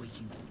without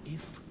waking them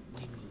if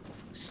we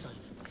move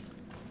silently.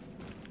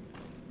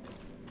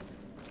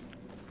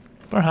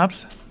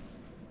 Perhaps.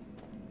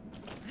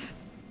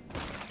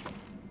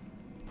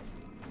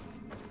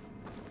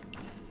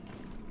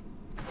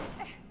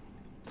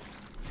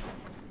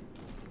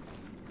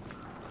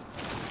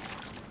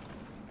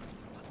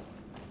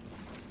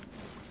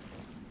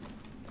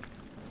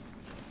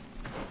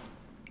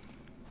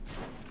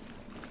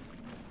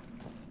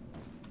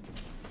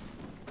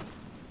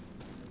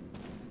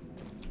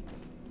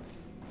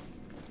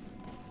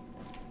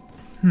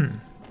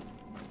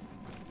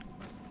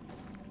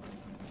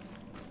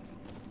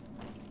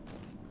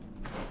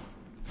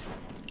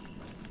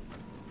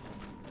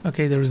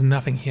 Okay, there is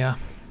nothing here.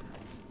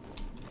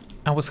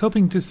 I was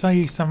hoping to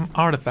see some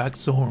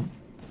artifacts or...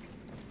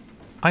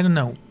 I don't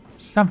know,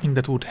 something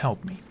that would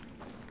help me.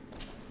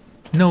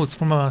 Notes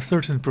from a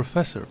certain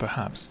professor,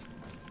 perhaps.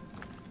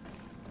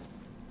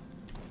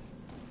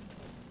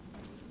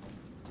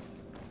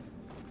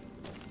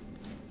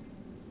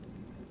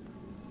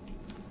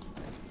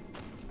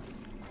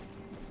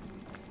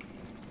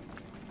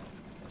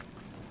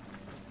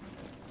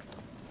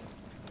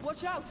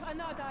 Watch out,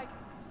 Anadag!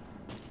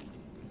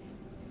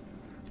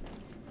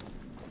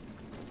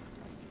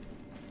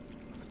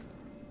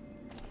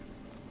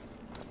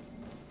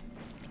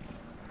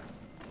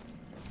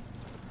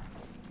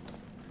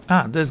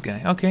 Ah, this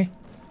guy, okay.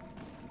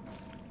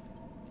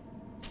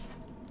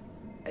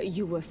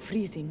 You were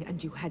freezing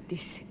and you had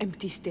this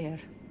empty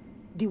stare.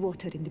 The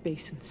water in the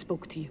basin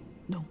spoke to you,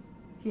 no?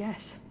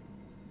 Yes.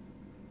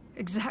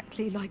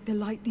 Exactly like the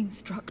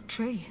lightning-struck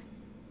tree.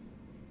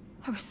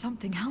 I was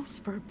something else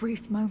for a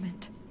brief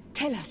moment.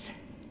 Tell us.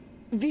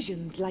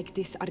 Visions like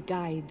this are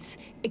guides,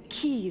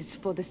 keys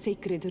for the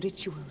sacred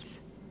rituals.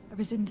 I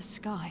was in the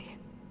sky.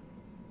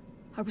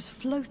 I was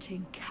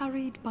floating,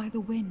 carried by the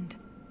wind.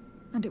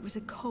 And it was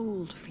a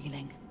cold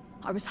feeling.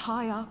 I was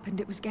high up and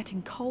it was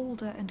getting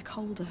colder and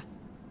colder.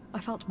 I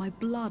felt my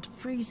blood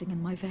freezing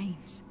in my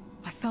veins.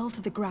 I fell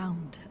to the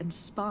ground and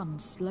spun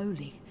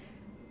slowly.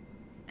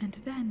 And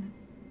then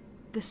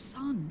the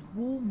sun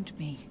warmed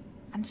me,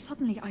 and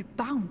suddenly I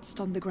bounced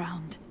on the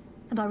ground,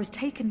 and I was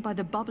taken by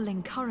the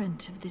bubbling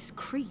current of this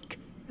creek.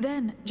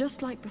 Then,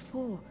 just like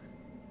before,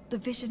 the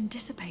vision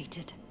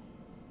dissipated,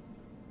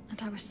 and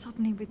I was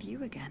suddenly with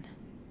you again.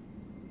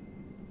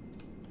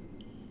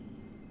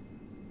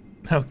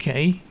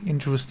 Okay,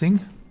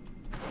 interesting.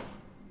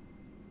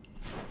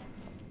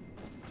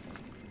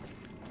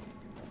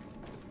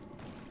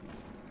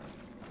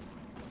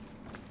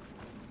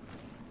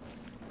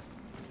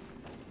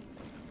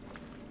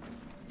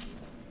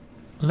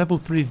 Level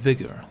 3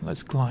 vigor.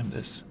 Let's climb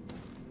this.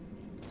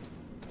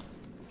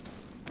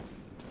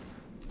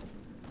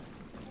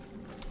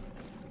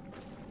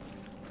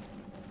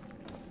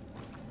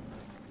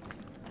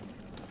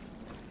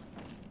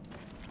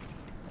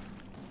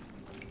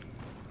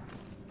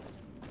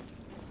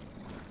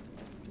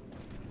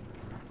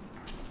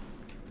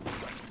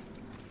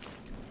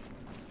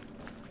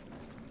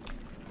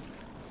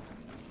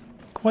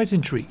 Quite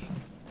intriguing.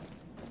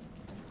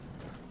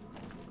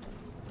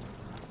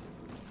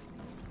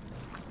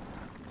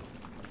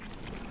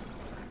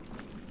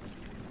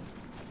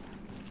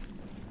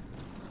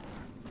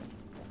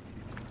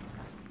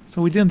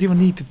 So we didn't even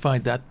need to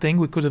fight that thing,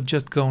 we could have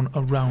just gone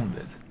around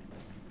it.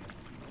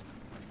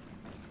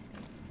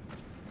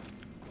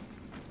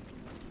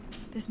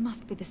 This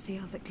must be the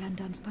seal that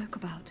Glendan spoke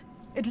about.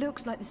 It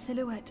looks like the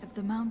silhouette of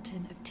the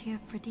mountain of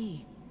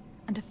Pt.52,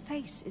 and a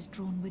face is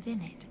drawn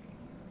within it.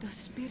 The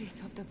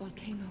spirit of the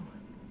volcano.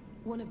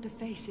 One of the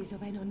faces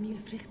of Einar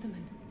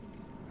Mýrfrichtemann.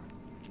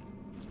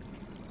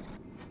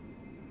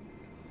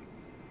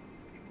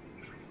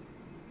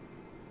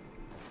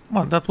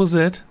 Well, that was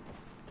it.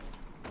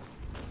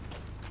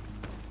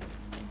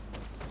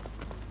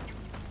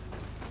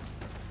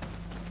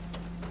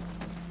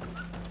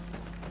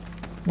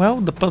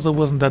 Well, the puzzle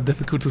wasn't that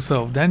difficult to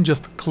solve, then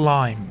just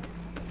climb.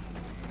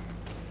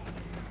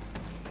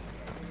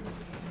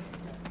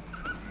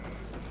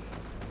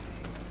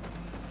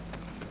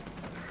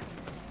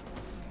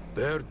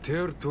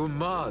 Bertir to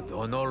Mad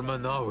on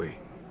Olmanawi.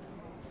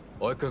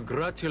 I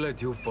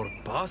congratulate you for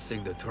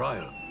passing the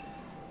trial.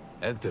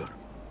 Enter.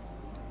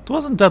 It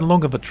wasn't that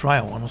long of a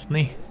trial,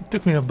 honestly. It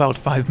took me about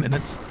 5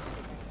 minutes.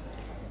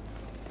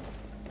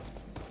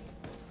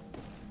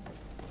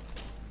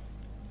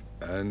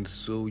 And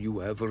so you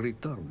have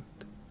returned.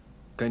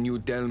 Can you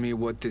tell me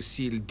what the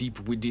seal deep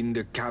within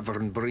the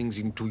cavern brings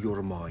into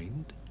your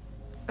mind?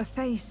 A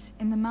face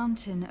in the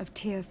mountain of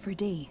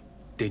Pt.52.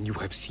 Then you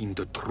have seen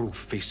the true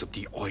face of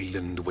the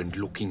island when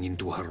looking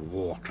into her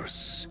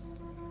waters.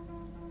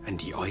 And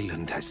the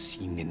island has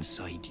seen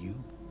inside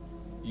you?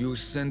 You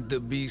sent the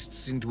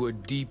beasts into a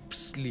deep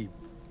sleep.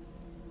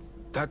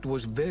 That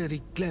was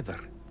very clever.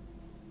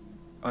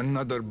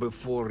 Another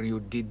before you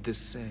did the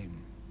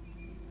same.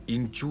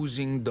 In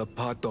choosing the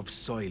path of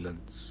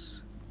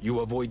silence, you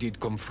avoided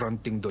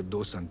confronting the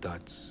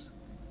Dosantats.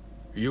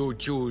 You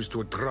choose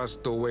to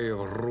trust the way of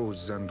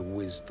rules and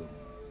wisdom.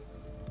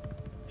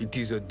 It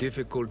is a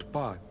difficult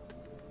path,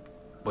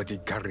 but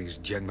it carries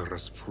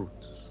generous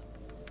fruits.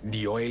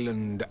 The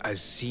island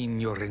has seen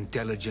your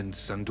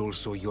intelligence and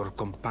also your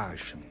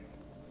compassion.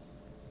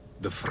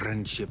 The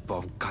friendship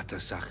of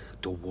Katasach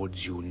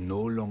towards you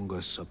no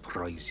longer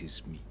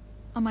surprises me.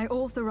 Am I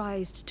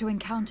authorized to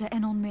encounter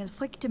Enon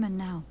Milfrictiman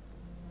now?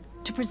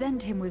 To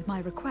present him with my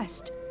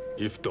request?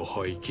 If the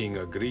High King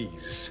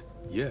agrees,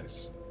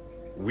 yes.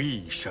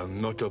 We shall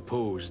not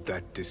oppose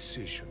that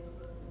decision.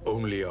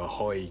 Only a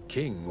High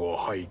King or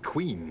High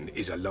Queen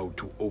is allowed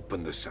to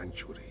open the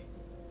sanctuary.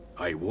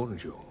 I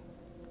warned you.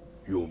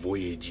 Your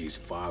voyage is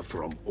far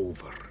from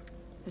over.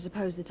 I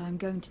suppose that I'm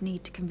going to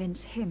need to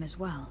convince him as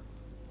well.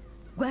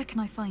 Where can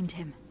I find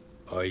him?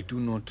 I do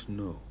not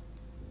know.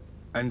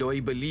 And I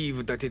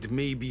believe that it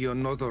may be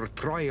another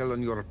trial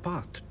on your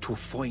path to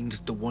find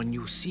the one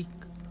you seek.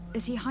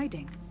 Is he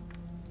hiding?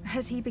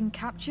 Has he been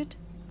captured?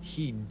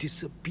 He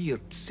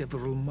disappeared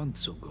several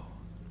months ago.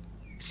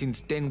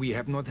 Since then we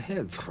have not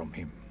heard from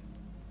him.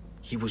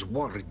 He was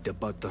worried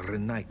about the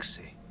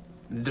Renaigse.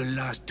 The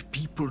last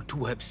people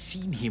to have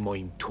seen him,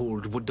 I'm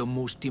told, were the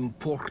most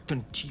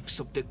important chiefs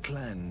of the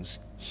clans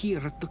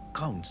here at the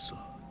council.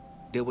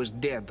 There was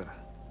Deirdre,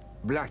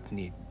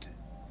 Blatnid,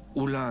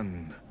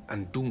 Ulan,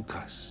 and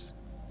Dunkas.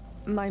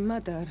 My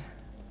mother,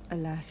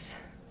 alas,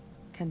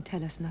 can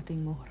tell us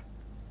nothing more.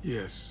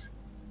 Yes,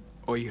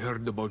 I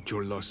heard about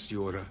your loss,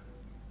 Siora.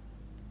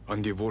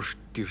 And divorced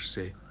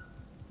Tirce.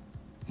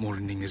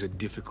 Mourning is a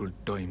difficult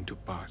time to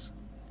pass.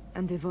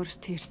 And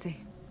divorced Tirce.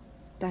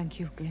 Thank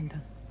you,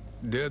 Glendon.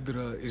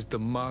 Deirdre is the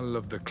Mal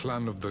of the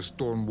clan of the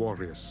Storm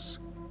Warriors.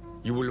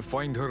 You will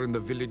find her in the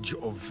village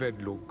of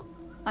Vedlug.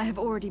 I have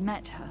already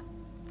met her.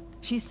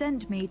 She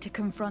sent me to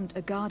confront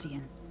a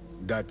guardian.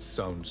 That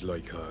sounds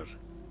like her.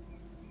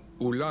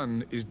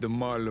 Ulan is the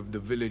Mal of the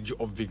village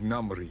of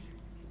Vignamri,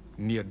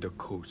 near the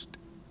coast.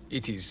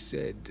 It is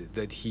said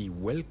that he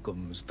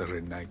welcomes the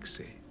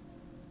Renaigse.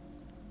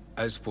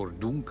 As for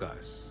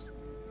Dunkas,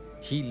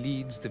 he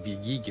leads the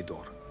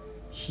Vigigidor.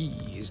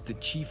 He is the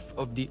chief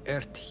of the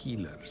Earth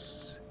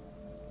Healers.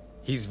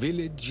 His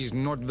village is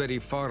not very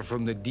far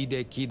from the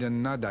Didekid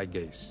and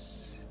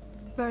Nadages.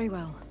 Very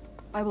well.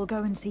 I will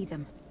go and see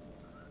them.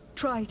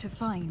 Try to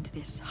find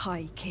this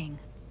High King.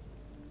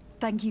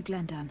 Thank you,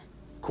 Glendan.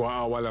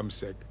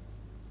 Kwa'awalamsek.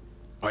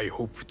 I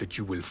hope that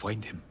you will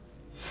find him.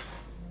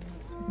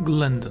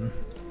 Glendon.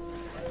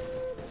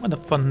 What a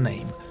fun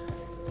name.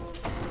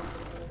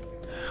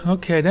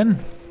 Okay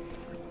then.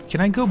 Can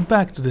I go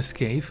back to this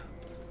cave?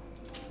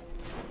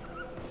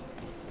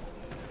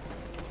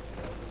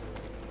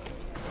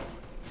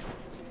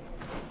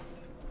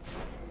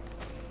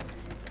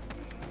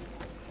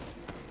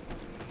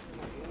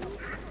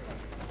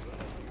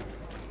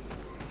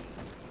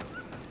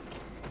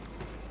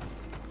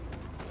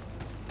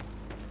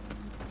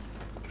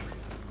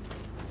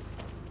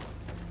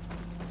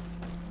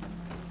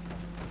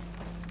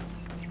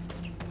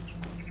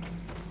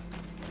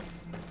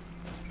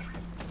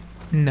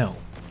 No.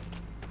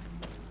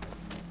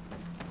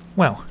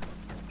 Well,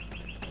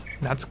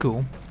 that's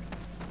cool.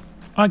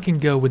 I can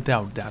go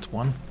without that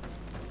one.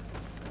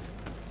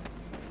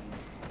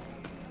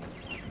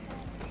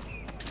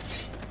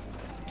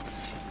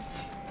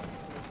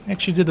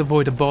 Actually did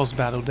avoid a boss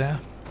battle there.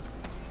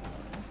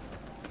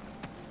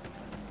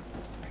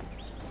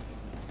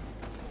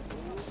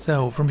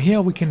 So, from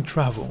here we can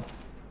travel.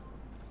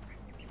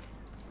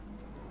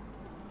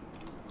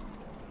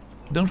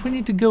 Don't we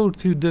need to go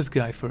to this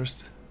guy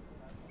first?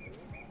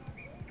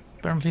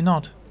 Apparently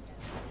not.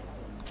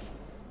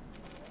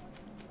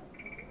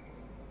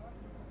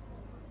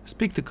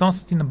 Speak to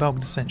Constantine about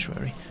the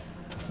sanctuary.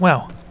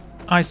 Well,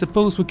 I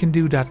suppose we can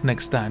do that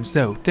next time,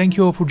 so thank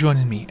you all for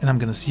joining me and I'm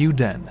gonna see you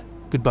then.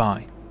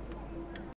 Goodbye.